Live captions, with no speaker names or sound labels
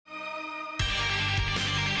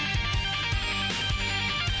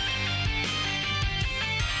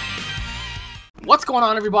What's going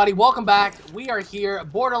on, everybody? Welcome back. We are here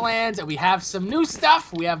at Borderlands, and we have some new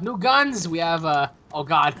stuff. We have new guns. We have, oh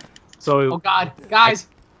god. So, oh god. Guys.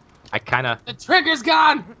 The trigger's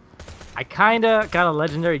gone! I kinda got a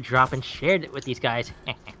legendary drop and shared it with these guys.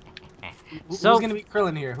 So, who's gonna be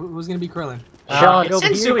Krillin here? Who's gonna be Krillin? Sean.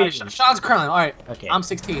 Sean's Krillin. Alright. Okay. I'm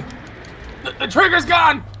 16. The trigger's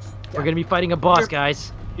gone! We're gonna be fighting a boss,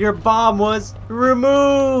 guys. Your bomb was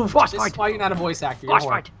removed! Boss This fight! is why you're not a voice actor. You're Boss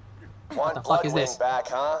fight! What the fuck is this? Back,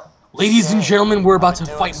 huh? Ladies and gentlemen, we're about to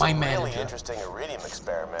fight my Really manager. interesting iridium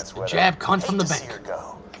experiments with Jab cunt from the hate to see bank. her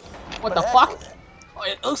go. What But the heck fuck? with it. Oh,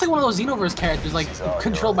 it looks like one of those Xenoverse characters, like, She's all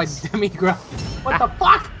controlled by yours. Demigod. What the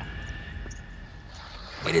fuck?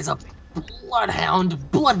 It is a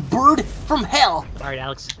bloodhound, blood bird from hell. Alright,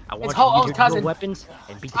 Alex. I want It's you to Ho-Oh's use your cousin. weapons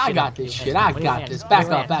and beat the I shit got out of this him. shit. I When he got lands, this. when Back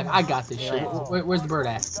he up, lands. back. I got this When he shit. lands. Where's the bird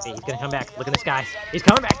at? Hey, he's gonna come back. Look in the sky. He's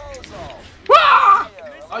coming back. Ah!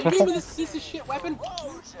 Oh, you gave me this piece of shit weapon?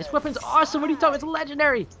 This weapon's awesome. What are you talking? It's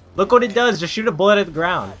legendary. Look what it does, just shoot a bullet at the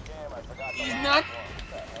ground. He's not.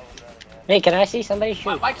 Hey, can I see somebody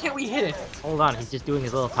shoot? Why can't we hit it? Hold on, he's just doing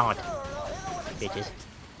his little taunt. Bitches.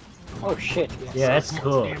 Oh shit. Yeah, that's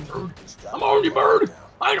cool. Damn bird. I'm on you, bird.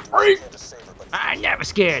 I ain't afraid. I ain't never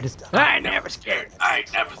scared. I ain't never scared. I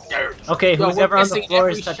ain't never scared. Okay, Yo, who's we're ever on the missing floor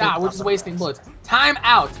every is touching. shot. We're just wasting bullets. Time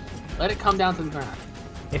out. Let it come down to the ground.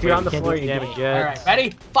 If you're on the Can't floor, do you're damage dead. yet. All right,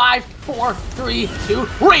 ready? 5, 4, 3, 2.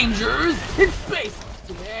 Rangers in space.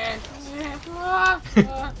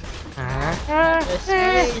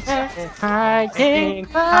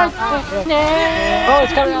 Oh,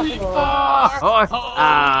 it's coming out the floor.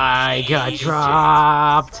 I got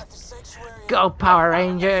dropped. Go Power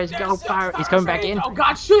Rangers, go Power. He's coming back in. Oh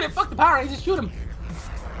god, shoot it! Fuck the Power Rangers, shoot him!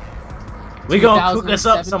 We gonna cook us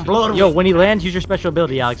up some blood. Yo, when he lands, use your special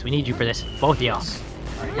ability, Alex. We need you for this. Both of y'all.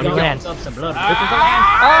 When he lands. Up some blood. Oh,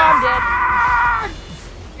 I'm dead.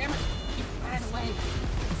 Damn it! Keep flying away.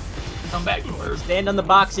 Come back, you bird. Stand on the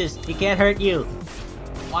boxes. He can't hurt you.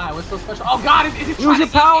 Why? What's so special? Oh god, it's Use trying your to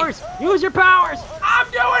eat me. powers. Use your powers. I'm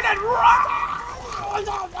doing it wrong!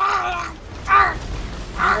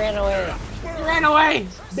 I ran away. You ran away,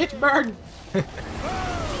 bitch bird.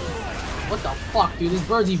 What the fuck, dude? This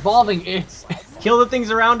bird's evolving. It's Kill the things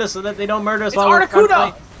around us so that they don't murder us while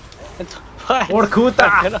Articuno! we're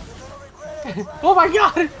Articuno! Oh my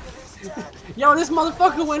god! Yo, this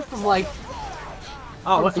motherfucker went from like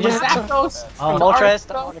Oh, what's from this? Zapdos Oh, to Moltres,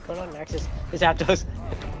 Articuno. Articuno, Nexus, Zapdos.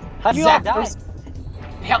 How'd you all die? Zapdos.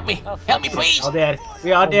 Help me! Oh, Help me, fuck. please! All dead.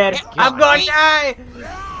 We all dead. God. I'm gonna die!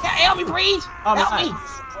 Help me, please! Oh, Help my me! God.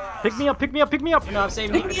 Pick me up. Pick me up. Pick me up. No, I'm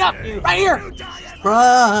saving Pick you. me up! Right here!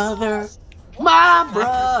 Brother! My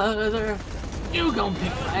brother! You gon'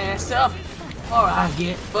 pick my ass up, or I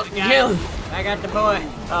get fucking killed! I got the boy.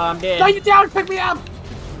 Oh, I'm dead. No, you down! Pick me up!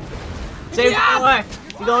 Save me the up! boy.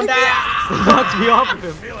 You gonna die. Bounce me off of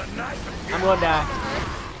him. I'm gonna die.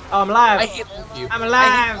 Oh, I'm I alive. hate you. I'm I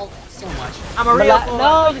alive. hate all so much. I'm a real boy.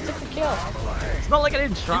 No, you took the kill. It's not like I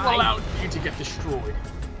didn't You try. allowed you to get destroyed.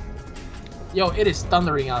 Yo, it is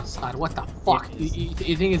thundering outside. What the fuck? You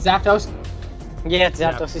think it's Zapdos? Yeah, it's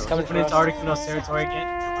Zapdos. He's coming When for it's us. Articuno territory again.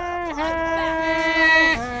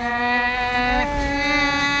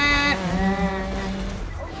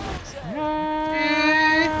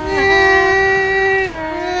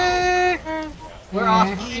 We're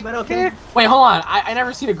off key, but okay. Wait, hold on. I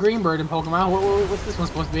never seen a green bird in Pokemon. What's this one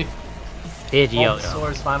supposed to be? Pidgeotto.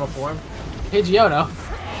 Bulbasaur's final form. Pidgeotto.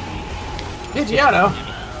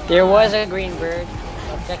 Pidgeotto? There was a green bird.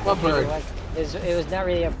 What bird? It was not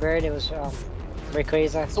really a bird. It was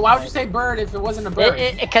Rayquaza. So why would you say bird if it wasn't a bird?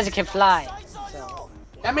 Because it can fly. So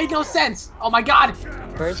That made no sense. Oh my god.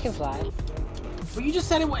 birds can fly. But you just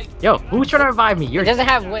said it. Yo, who's trying to revive me? It You're doesn't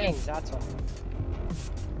have wings. That's why.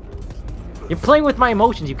 playing with my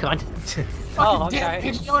emotions, you cunt. Oh, Fucking damn okay.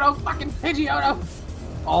 Pidgeotto. Fucking Pidgeotto.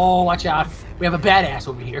 Oh, watch out. We have a badass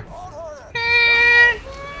over here.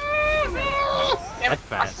 That's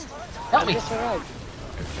fast. Help me. Just survived.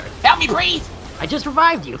 Help me, breathe. I just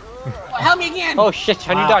revived you. Help me again. Oh shit,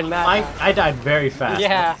 John, you died mad. I died very fast.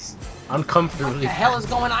 Yeah. Uncomfortably. What the hell is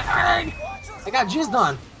going on? I got jizzed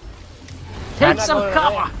on. Take not some going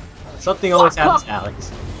cover. away. Something always Fuck, happens,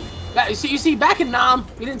 fuck. Alex. You see, back in Nam,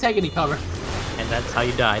 we didn't take any cover. And that's how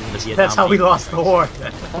you died in the Vietnam. That's how we lost the war.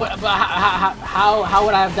 But how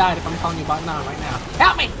would I have died if I'm telling you about Nam right now?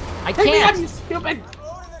 Help me! I Take me out, can't. you stupid!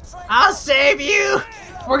 I'll save you!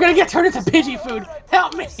 We're gonna get turned into Pidgey food.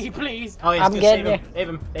 Help me, please! Oh, he's I'm good. getting Save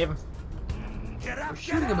him. Save him. Save him. We're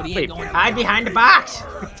shooting him, but he Wait, ain't going. Hide behind the box.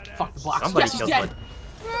 Fuck the box. Somebody Yes, he's killed dead. one.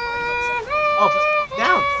 Oh,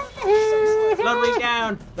 down. Bloodwing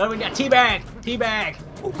down. Bloodwing down. Teabag. Teabag.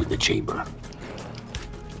 Open the chamber.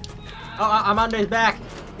 Oh, I'm on his back.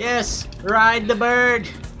 Yes, ride the bird.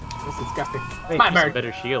 That's disgusting. Wait, My he's bird.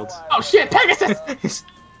 better shields. Oh shit, Pegasus!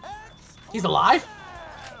 He's alive?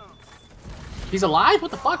 He's alive?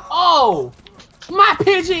 What the fuck? Oh! My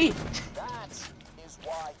Pidgey!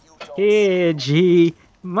 Pidgey,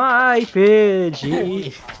 my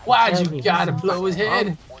Pidgey. Why'd you gotta blow his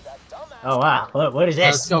head? Oh wow, what is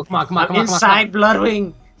Let's this? go, come on, come on, come on, come on. Inside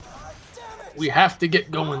Bloodwing. We have to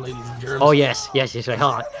get going, ladies and germs. Oh yes, yes, yes. Wait,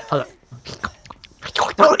 hold on, hold on.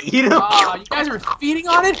 Don't eat him. Oh, you guys are feeding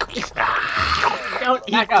on it? Don't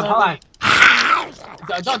eat Back up, hold on.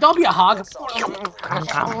 Don't be a hog.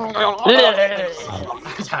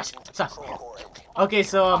 Okay,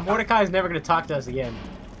 so Mordecai is never gonna talk to us again.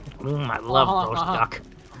 I love roast duck.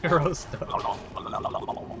 Roast duck.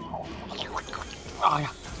 Oh yeah.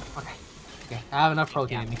 Okay. Okay. I have enough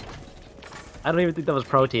protein in me. I don't even think that was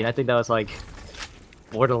protein. I think that was like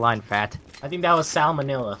borderline fat. I think that was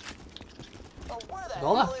salmonella.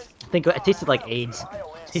 Lola? I think it tasted like AIDS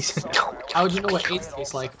How would you know what AIDS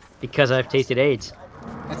tastes like? because I've tasted AIDS.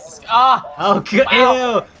 That's ah! Oh, good.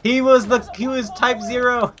 Wow. Ew! He was type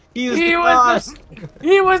 0. He was the boss.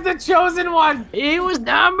 He was the chosen one. He was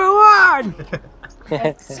 #1.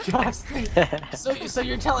 That's disgusting. So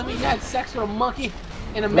you're telling me you had sex with a monkey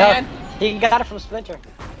and a man? No, he got it from Splinter.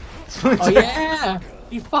 Oh yeah,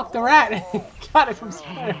 he fucked a rat. Got it from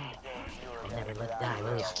Splinter. I never let die,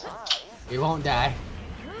 will ya? You won't die.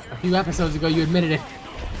 A few episodes ago, you admitted it.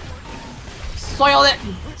 Soiled it.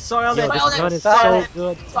 Soiled Yo, it. this gun is Soiled so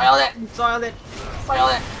good. Soiled it. Soiled it.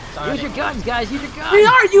 Soiled it. Soiled Use it. your guns, guys. Use your guns. We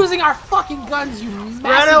are using our fucking guns, you massive.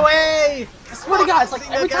 Run away! I swear to God, it's like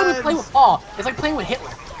every time we play with Paul, it's like playing with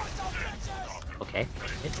Hitler. Okay.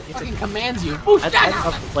 It's It a fucking commands you. Boost I'd that.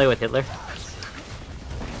 love to play with Hitler.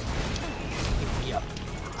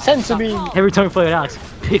 Sense me. Every time we play with Alex,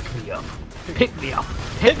 pick me up. Pick me up.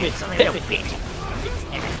 Hit me, son of a bitch.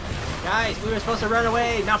 Guys, we were supposed to run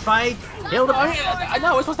away, not fight. Kill the Oh, yeah, I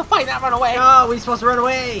know, we're supposed to fight, not run away. No, we're supposed to run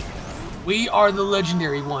away. We are the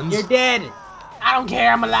legendary ones. You're dead. I don't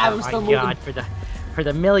care, I'm alive, Oh I'm my still god, for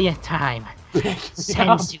the millionth time.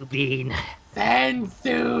 Sensu Bean.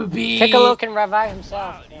 Sensu Bean. Piccolo can revive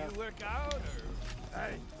himself. Yeah.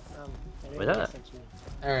 What's that?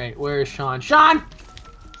 Alright, where is Sean? Sean!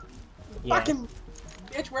 Yeah. Fucking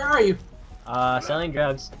bitch, where are you? Selling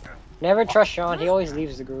drugs. Never trust Sean. He always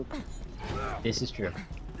leaves the group. This is true.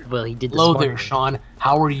 Well, he did this Hello morning. there, Sean.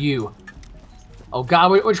 How are you? Oh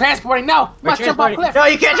god, we're transporting. No! We're Must jump off a transporting. cliff! No,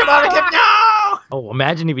 you can't jump off a cliff. No! Oh,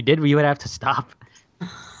 imagine if we did, we would have to stop.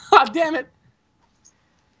 Oh, damn it!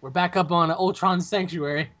 We're back up on Ultron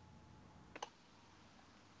Sanctuary.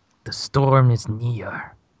 The storm is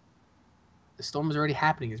near. The storm is already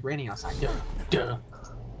happening. It's raining outside. Duh.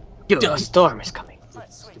 The storm is coming.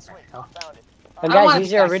 Oh. But I don't wanna guys, use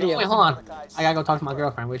be your that shit. iridium. Wait, hold on. I gotta go talk to my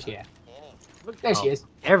girlfriend. Where's she at? There she is.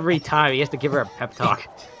 Every time he has to give her a pep talk.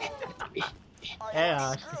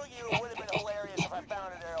 Yeah.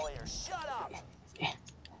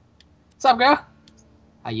 What's up, girl?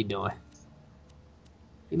 How you doing?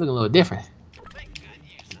 You looking a little different.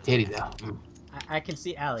 Titty though. Mm. I can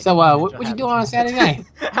see Alex. So, what you doing on Saturday night?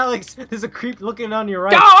 Alex, there's a creep looking on your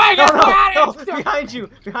right. Go away! Get out no, of here! behind you,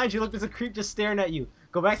 behind you. Look, there's a creep just staring at you.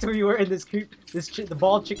 Go back to where you were, and this creep, the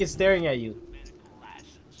bald chick is staring at you.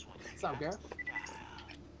 What's up, girl?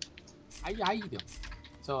 How you doing?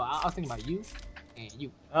 So I was thinking about you and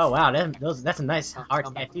you. Oh wow, that's a nice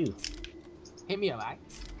art tattoo. Hit me up, alright?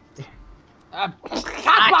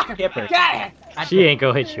 Cockblocker! Skip her. Get out of here! She ain't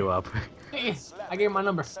gonna hit you up. I gave her my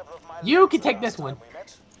number. You can take this one.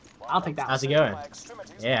 I'll take that How's one. it going?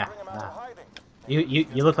 Yeah.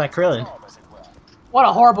 You look like Krillin. What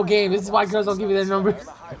a horrible game. This is why girls don't give you their numbers.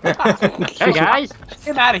 Hey guys!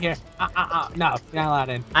 Get out of here. No, you're not allowed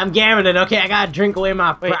in. I'm gambling, okay? I gotta drink away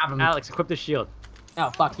my Wait, problem. Alex, equip the shield. No,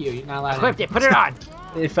 fuck you. You're not allowed Equip in. it, put it on!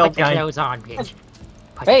 It felt Put the kind. clothes on, bitch.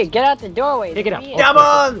 Hey, get out the doorway. Pick it up. Leave me in. Come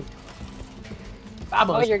on! Oh,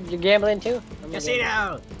 Vamos. you're gambling too?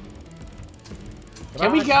 Casino!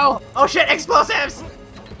 Can we go? Oh shit, explosives!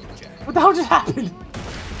 What the hell just happened?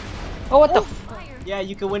 Oh, what the? Yeah,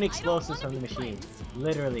 you can win explosives from the machine.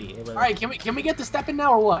 Literally, it was. Alright, can we get the step in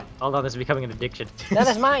now or what? Hold on, this is becoming an addiction. That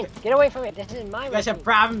is mine. Get away from it. This is mine. You guys have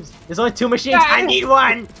problems. There's only 2 machines. Yeah, I need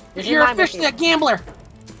one. This is You're my officially a machine. gambler.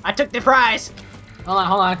 I took the prize. Hold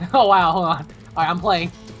on. Oh wow, hold on. Alright, I'm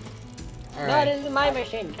playing. No, Alright. this is my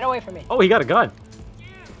machine. Get away from me. Oh, he got a gun.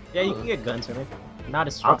 Yeah, you can get guns from it. Not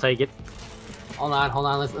as strong. I'll take it. Hold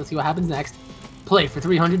on. Let's see what happens next. Play for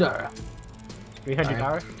 $300. 300 Alright.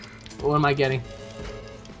 hours. What am I getting?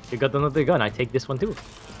 You got another gun. I take this one too.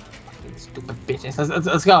 Stupid bitches.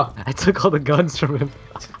 Let's go. I took all the guns from him.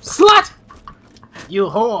 Slut! You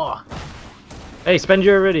whore! Hey, spend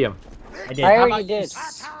your iridium. I did. I How already about- did.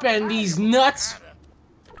 Spend these nuts.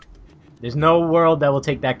 There's no world that will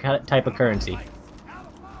take that type of currency.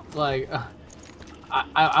 Like,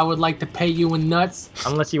 I would like to pay you in nuts.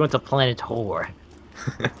 Unless you went to Planet Whore.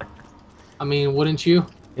 I mean, wouldn't you?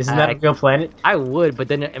 Isn't that a real planet? I would, but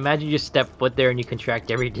then imagine you step foot there and you contract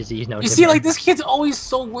every disease known You to see, man. like, this kid's always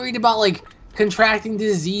so worried about, like, contracting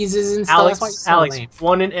diseases and stuff. Alex, That's why he's so Alex, lame.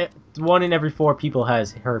 one in every 4 people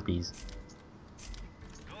has herpes.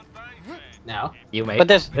 No. You may. But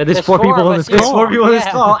there's 4 people in of this us There's here. call. 4 people in this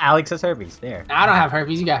Yeah. call. Alex has herpes. There. I don't have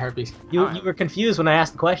herpes. You got herpes. You were confused when I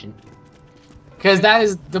asked the question. Because that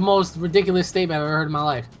is the most ridiculous statement I've ever heard in my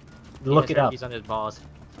life. Look it up. He's on his balls.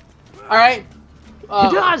 All right. He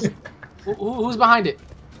does. Who's behind it?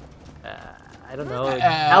 I don't know.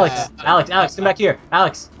 Alex, come back here.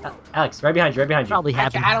 Alex, right behind you, Probably I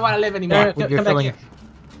happened. don't want to live anymore. Yeah. when you're come back filming. here.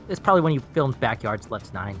 It's probably when you filmed Backyard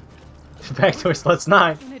Sluts 9. Backdoor Sluts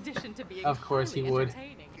 9. In addition to being Of course he would.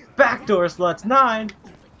 entertaining. Backdoor Sluts 9.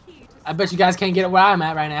 I bet you guys can't get where I'm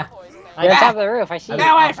at right now. You're on top of the roof. I see Get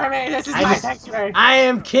you. away from me! This is my I'm- sanctuary. I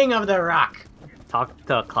am king of the rock. Talk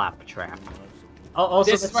to Claptrap. Oh,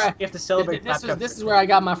 also, This is where- you have to celebrate. This is where I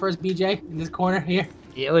got my first BJ in this corner here.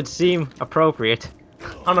 It would seem appropriate.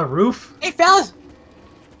 on a roof. Hey fellas.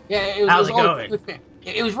 Yeah, it was. How's it all- going?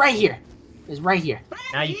 It was right here. It was right here.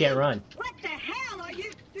 Now you can't run. What the hell are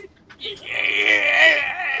you?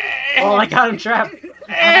 Oh, I got him trapped.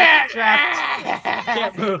 I'm trapped.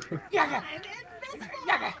 Can't move.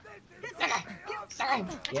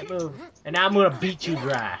 Can't move. And now I'm gonna beat you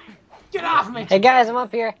dry. Get off me! Hey guys, I'm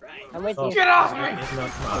up here. I'm with Oh. you. Get off me! There's no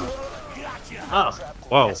come on. Oh,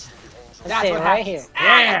 Whoa. I'm That's staying what right happens. here.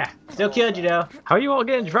 yeah. Still killed you though. How are you all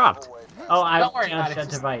getting dropped? Oh, I Don't worry about changed it. that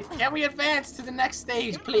to invite. Can we advance to the next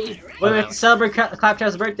stage, please? Wait, we have to celebrate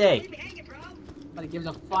Claptrap's birthday. Nobody gives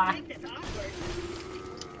a fuck.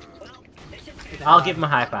 I'll give him a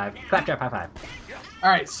high five. Claptrap high five.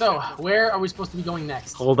 Alright, so where are we supposed to be going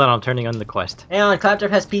next? Hold on, I'm turning on the quest. Hey, Alan, Claptrap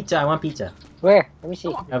has pizza. I want pizza. Where? Let me see.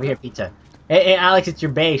 Over here, pizza. Hey, Alex, it's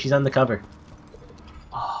your bae. She's on the cover.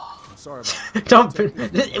 I'm sorry about Don't.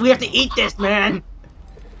 We have to eat this, man.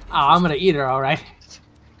 Oh, I'm gonna eat her, alright.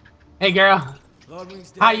 Hey girl,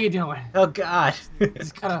 how you doing? Oh God.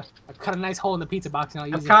 Just cut a nice hole in the pizza box and I'll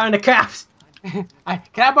I'm use counting the caps. it. Can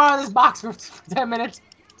I borrow this box for 10 minutes?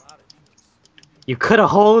 You cut a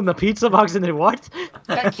hole in the pizza box and then what?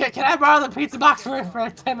 Can I borrow the pizza box for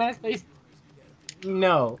 10 minutes, please?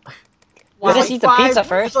 No. Let's It's just eat the pizza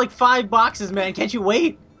first. It's like 5 boxes, man. Can't you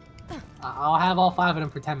wait? I'll have all 5 of them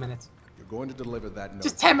for 10 minutes. You're going to deliver that note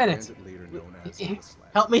Just 10 to the minutes. bandit leader known as the Slash.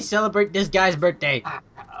 Help me celebrate this guy's birthday.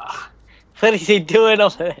 What is he doing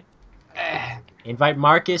over there? Invite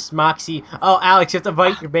Marcus, Moxie. Oh, Alex, you have to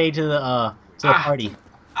invite your bae to the party.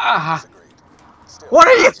 Ah, Still, What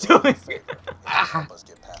are you doing? help us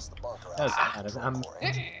get past the bunker. That was bad. I'm-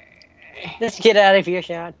 Let's get out of here,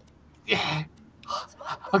 Sean.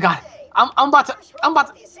 oh god, I'm about to.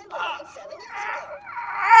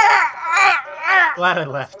 glad I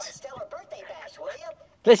left.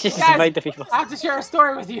 Let's just Guys, invite the people. I have to share a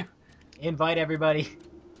story with you. Invite everybody.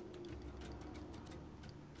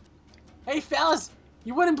 Hey fellas,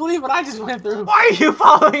 you wouldn't believe what I just went through. Why are you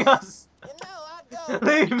following us?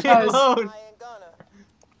 Leave me Because- alone.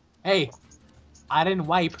 Hey, I didn't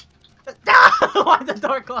wipe. Why the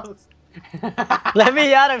door closed? Let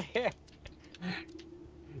me out of here.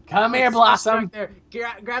 Come here, Blossom. Right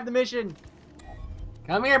there. Grab the mission.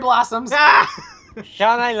 Come here, Blossoms. Ah!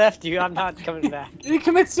 Sean, I left you. I'm not coming back. You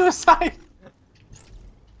commit suicide.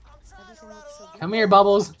 Come here,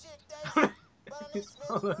 Bubbles.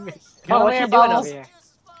 Follow me. Oh, Come what here, you doing Bubbles. over here?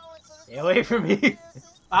 Stay away from me.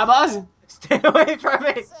 Babas. Stay away from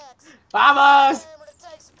me. Babas.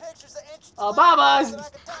 Oh, Babas.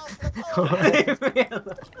 Leave me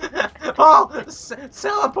alone. Paul,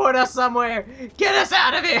 teleport us somewhere. Get us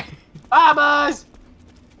out of here. Babas.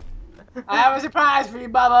 I have a surprise for you,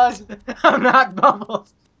 Babas. I'm not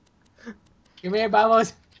Bubbles. Come here,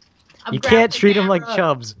 Babas. I'm You grabbing can't the treat him like camera.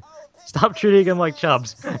 chubs. Stop treating him like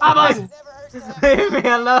chubs. Babas. Leave me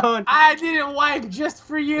alone. I didn't wipe just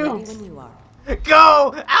for you. Than you are.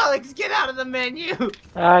 Go, Alex. Get out of the menu. Okay,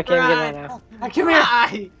 I'm getting Right. out now. Come here.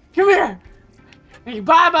 Bye. Come here. Hey,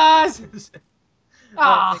 Babas. Oh,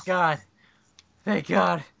 Ah. thank God. Thank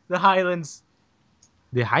God. The Highlands.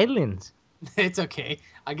 The Highlands. It's okay.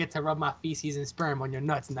 I get to rub my feces and sperm on your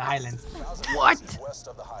nuts in the Highlands. What? West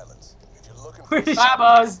of the Highlands. If you're looking for Where's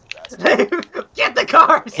Babas. Get the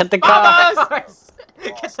cars. Get the car. Babas. Cars.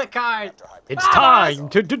 Get the car. It's time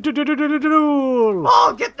to duel.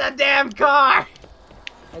 Oh, get the damn car.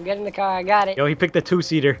 I'm getting the car. I got it. Yo, he picked the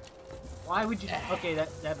two-seater. Why would you? Okay,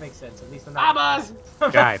 that makes sense. At least I'm not. Babas!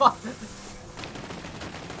 Guy.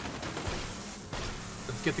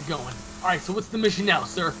 Let's get the going. Alright, so what's the mission now,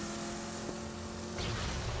 sir?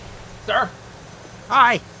 Sir?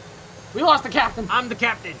 Hi. We lost the captain. I'm the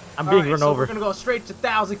captain. I'm being Alright, run so over. We're gonna go straight to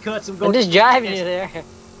 1,000 cuts. I'm just driving you there.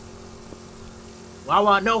 Well, I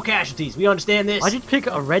want no casualties. We understand this. Why'd you pick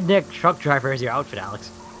a redneck truck driver as your outfit, Alex?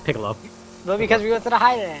 Piccolo. But because we went to the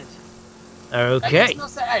Highlands. That Okay. makes no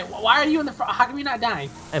sense. Hey, why are you in the front? How come you're not dying?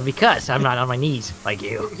 And because I'm not on my knees like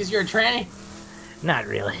you. Because you're a tranny? Not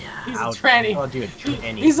really. He's Ouch. a tranny. Oh, dude,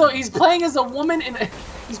 tranny. He's playing as a woman and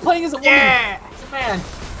he's playing as a woman. Yeah. He's a man.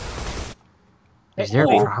 Is there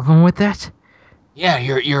a problem with that? Yeah,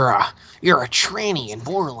 you're a tranny in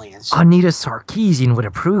Borderlands. Anita Sarkeesian would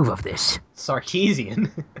approve of this.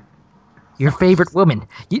 Sarkeesian. Your favorite woman.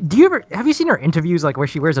 Have you seen her interviews, like where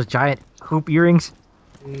she wears those giant hoop earrings?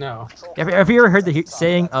 No. Have you ever heard the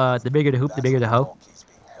saying, the bigger the hoop, the bigger the hoe?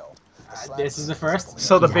 This is the first.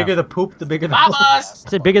 So the Yeah. bigger the poop, the bigger the. Babas! I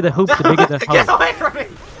said bigger the hoop, the bigger the Get hoe. away from me!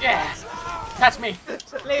 Yeah. Touch me.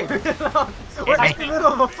 Leave me alone. We're in the middle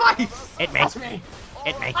of a fight. Hit me. Touch me.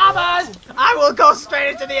 Hit me. Babas! I will go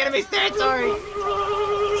straight into the enemy's territory.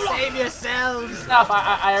 Save yourselves. Enough.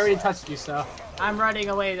 I already touched you, so. I'm running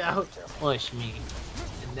away though. Push me.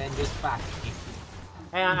 And then just back me.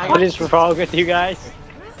 Hang on, What is wrong with you guys?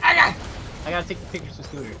 I I gotta take the pictures of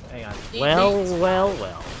Scooter. Hang on. Well.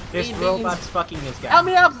 This Beans. robot's fucking this guy. Help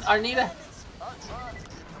me up, Arnita.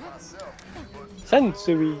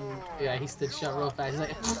 Sensory. Yeah, he stood shut real fast. He's like,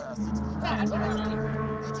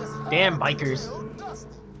 Damn bikers.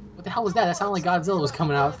 what the hell was that? That sounded like Godzilla was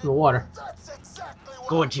coming out from the water.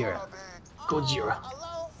 Gojira. Gojira.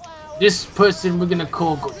 This person we're gonna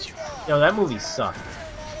call Gojira. Yo, that movie sucked.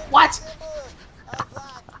 What?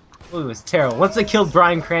 It was terrible. Once they killed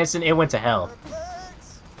Bryan Cranston, it went to hell.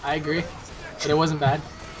 I agree, but it wasn't bad.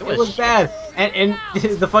 It was bad. And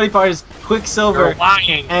the funny part is Quicksilver You're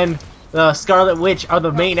lying. and the Scarlet Witch are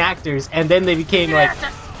the main actors, and then they became like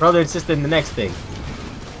brother and sister in the next thing.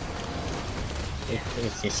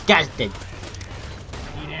 It's disgusting.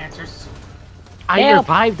 Need answers. I Help.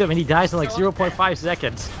 revived him and he dies in like 0.5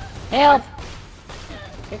 seconds. Help!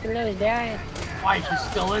 Chicken Lily's dying. Why is he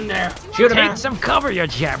still in there? Shoot him Take out. some cover, you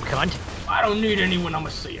jab cunt. I don't need anyone. I'm a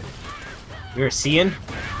Saiyan. You're seeing?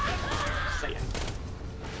 Saiyan.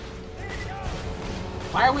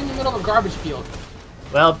 Why are we in the middle of a garbage field?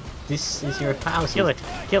 Well, this is your house. Kill it.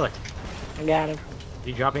 Kill it. I got him. Did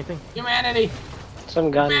you drop anything? Humanity.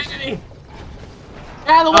 Some guns. Humanity.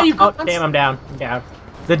 Yeah, the way you Oh, guns. damn, I'm down. I'm down.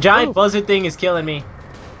 The giant Ooh. buzzard thing is killing me.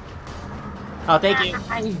 Oh, thank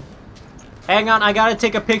you. Hang on, I gotta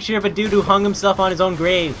take a picture of a dude who hung himself on his own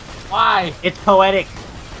grave. Why? It's poetic.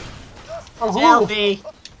 From who? Selfie.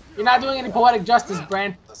 You're not doing any poetic justice,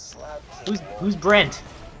 Brent. Who's Brent?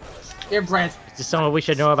 You're Brent. Is this someone we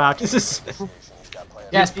should know about? This is.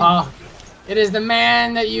 Yes, Paul. It is the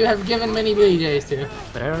man that you have given many BJs to.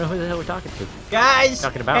 But I don't know who the hell we're talking to. Guys,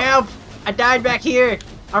 Talking about? help! I died back here.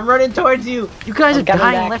 I'm running towards you. You guys I'm are coming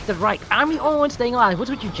dying back. left and right. I'm the only one staying alive.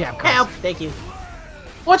 What's with you, jab cunt? Help! Thank you.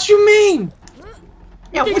 What you mean?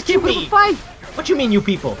 Yeah, You what keep you with the mean? fight. What you mean, you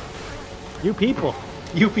people? You people.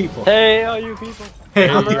 You people. Hey, all you people.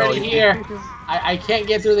 I'm already here. I can't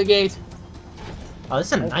get through the gate. Oh, this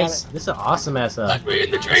is a nice. This is an awesome ass. Let me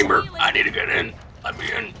in the chamber. I need to get in. Let me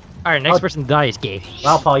in. All right, next Oh. person to die is gay.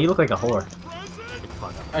 Wow, Paul, you look like a whore.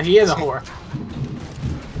 Oh, he is a whore.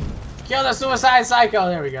 Kill the suicide psycho.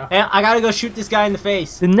 There we go. Hey, I gotta go shoot this guy in the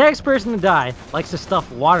face. The next person to die likes to stuff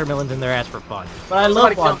watermelons in their ass for fun. But I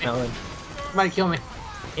Somebody love kill me. watermelon. Somebody kill me.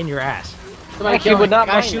 In your ass. Somebody Actually, kill me. would not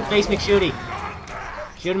Gotta mind shoot that. face McShooty.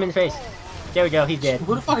 Shoot him in the face. There we go. He's dead.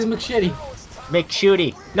 Who the fuck is McShitty?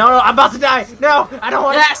 McShooty. No, I'm about to die. No, I don't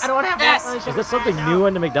want. Yes! I don't want to have Yes! watermelon. Is that something new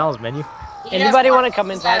on the McDonald's menu? He has Anybody want to watermelons come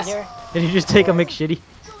in his inside ass. here? Did you just take a McShitty?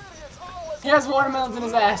 He has watermelons in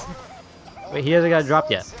his ass. Wait, he hasn't got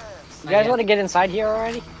dropped yet. You guys want to get inside here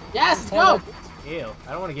already? Yes, let's go. Ew.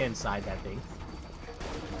 I don't want to get inside that thing.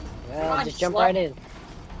 Well, on, just jump slut. right in.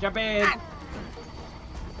 Jump in.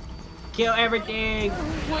 Kill everything.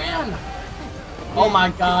 Win. Oh my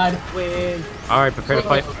God. Win. All right, prepare to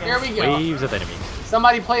fight. Here we go. Waves of enemies.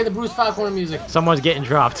 Somebody play the Bruce Falcon music. Someone's getting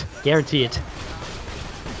dropped. Guarantee it.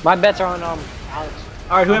 My bets are on Alex.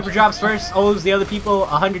 All right, whoever drops first owes the other people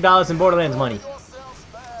 $100 in Borderlands money.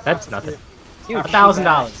 That's nothing. You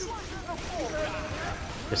 $1,000.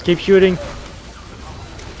 Just keep shooting.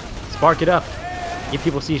 Spark it up. Give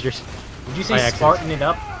people seizures. Did you By say accident. Spartan it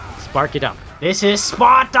up? Spark it up. This is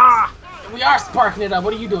Sparta! We are sparking it up.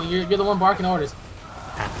 What are you doing? You're the one barking orders.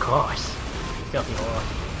 Of course. Filthy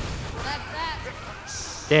whore.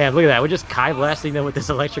 Damn, look at that. We're just Kai blasting them with this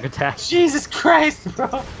electric attack. Jesus Christ, bro.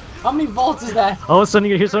 How many volts is that? All of a sudden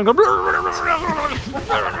you hear someone go.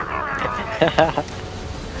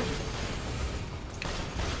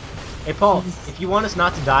 Hey Paul, if you want us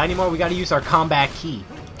not to die anymore, we gotta use our combat key.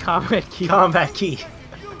 Combat key. Combat key.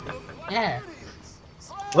 Yeah.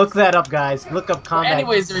 Look that up, guys. Look up combat.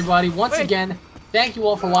 Anyways, everybody, once again, thank you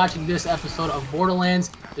all for watching this episode of Borderlands.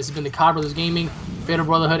 This has been the Cod Brothers Gaming, Fatal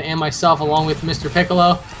Brotherhood, and myself, along with Mr.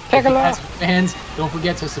 Piccolo. Piccolo. As fans, don't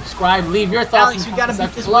forget to subscribe. Leave your thoughts. Alex, we gotta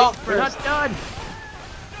beat this below. wave We're first. not done.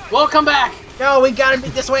 We'll come back. No, we gotta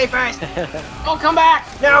beat this wave first. We'll come back.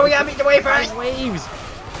 No, we gotta beat the wave first. Waves.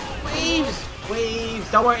 Waves. Waves.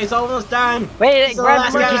 Don't worry, it's almost done. Wait, It's the grab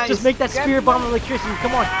last the guy. Just make that spirit bomb electricity.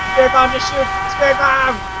 Come on. Spirit bomb, just shoot. Spirit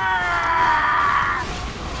bomb.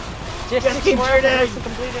 Just keep shooting.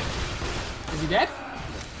 Is he dead?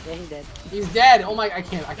 Yeah, he's dead. He's dead. Oh my! I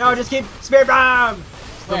can't. No, just keep spirit bomb.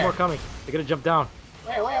 Still Where? more coming. They're gonna jump down.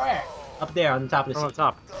 Where? Up there on the top of the On seat.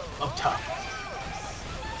 top. Up top.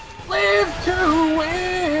 Live to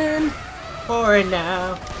win. For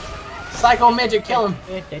now. Psycho Midget, kill him.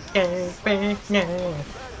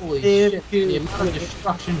 Holy Live shit! to The amount of win.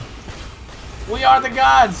 destruction. We are the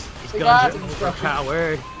gods. The gods of destruction.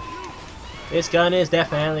 Overpowered. This gun is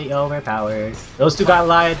definitely overpowered. Those two got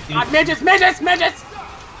lied. God, midgets! Midgets!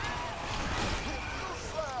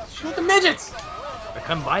 Shoot the midgets! We're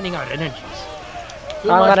combining our energies.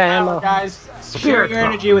 Too I'm much out of power, ammo. guys. Share your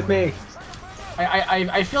energy with me.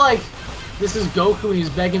 I feel like this is Goku when he's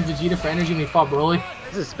begging Vegeta for energy when he fought Broly.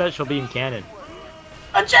 This is special beam cannon.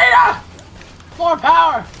 Vegeta! More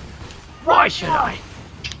power! Why should I?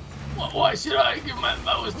 Why should I give my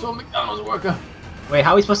powers to a McDonald's worker? Wait,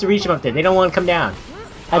 how are we supposed to reach them up there? They don't want to come down.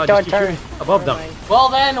 I just don't keep turn. shooting above them. Well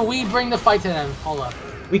then, we bring the fight to them. Hold up.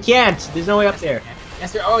 We can't. There's no way up there.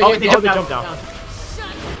 Yes, sir. Oh, Oh, yeah, they yeah, jump down.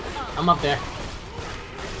 I'm up there.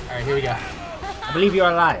 Alright, here we go. I believe you're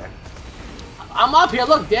a liar. I'm up here,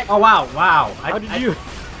 look, dick. Oh wow. How did you?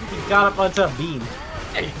 You got up onto a beam.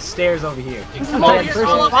 The stairs over here. Come on, you're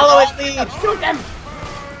all up Follow there. his lead. Shoot them!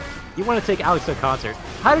 You want to take Alex to a concert?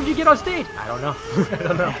 How did you get on stage? I don't know. I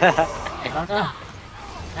don't know. I don't know.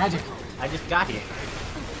 Magic. I just got here.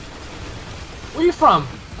 Where you from?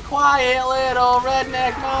 A quiet little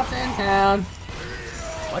redneck mountain town.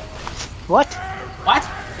 What? What?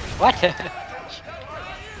 What?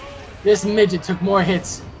 This midget took more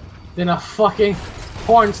hits than a fucking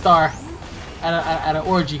porn star at an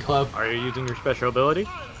orgy club. Are you using your special ability?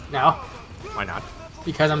 No, Why not?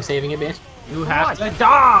 because I'm saving it, bitch. You have to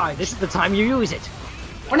dodge. This is the time you use it.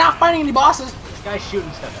 We're not fighting any bosses. This guy's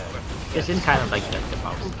shooting stuff at me. This is kind of like the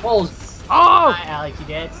boss. Bulls. Oh! Hi, Alex, you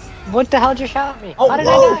dead? What the hell just shot me? Oh, How did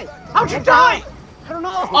whoa. I die? How'd you die? I don't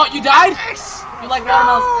know. Oh, you died? You like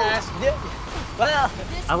watermelons in your ass? Well,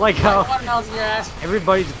 I like You like how watermelons in your ass?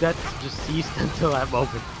 everybody's death just ceased until that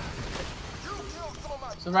moment.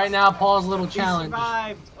 So right now, Paul's little We challenge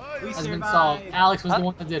survived. We has been survived. solved. Alex was the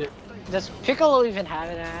one that did it. does Piccolo even have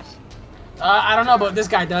an ass? I don't know, but this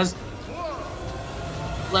guy does.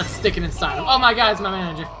 Let's stick it inside him. Oh my god, it's my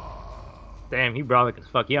manager. Damn, he brawling as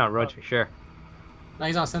fuck. He on roads for sure. No,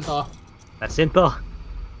 he's on Synthol. That's Synthol.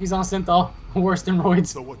 He's on Synthol. Worse than roids.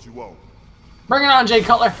 So what you want? Bring it on, Jay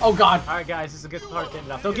Cutler. Oh god. All right, guys, this is a good part to end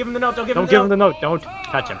it off. Don't give him the note. Don't give Don't him give the him note. the note. Don't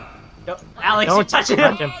touch him. Alex, Don't you're touching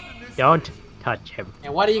touch him. him. Don't touch him.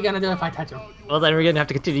 And what are you gonna do if I touch him? Well, then we're gonna have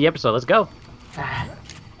to continue the episode. Let's go.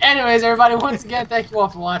 Anyways, everybody, once again, thank you all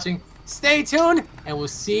for watching. Stay tuned, and we'll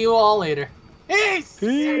see you all later. Peace!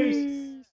 Peace.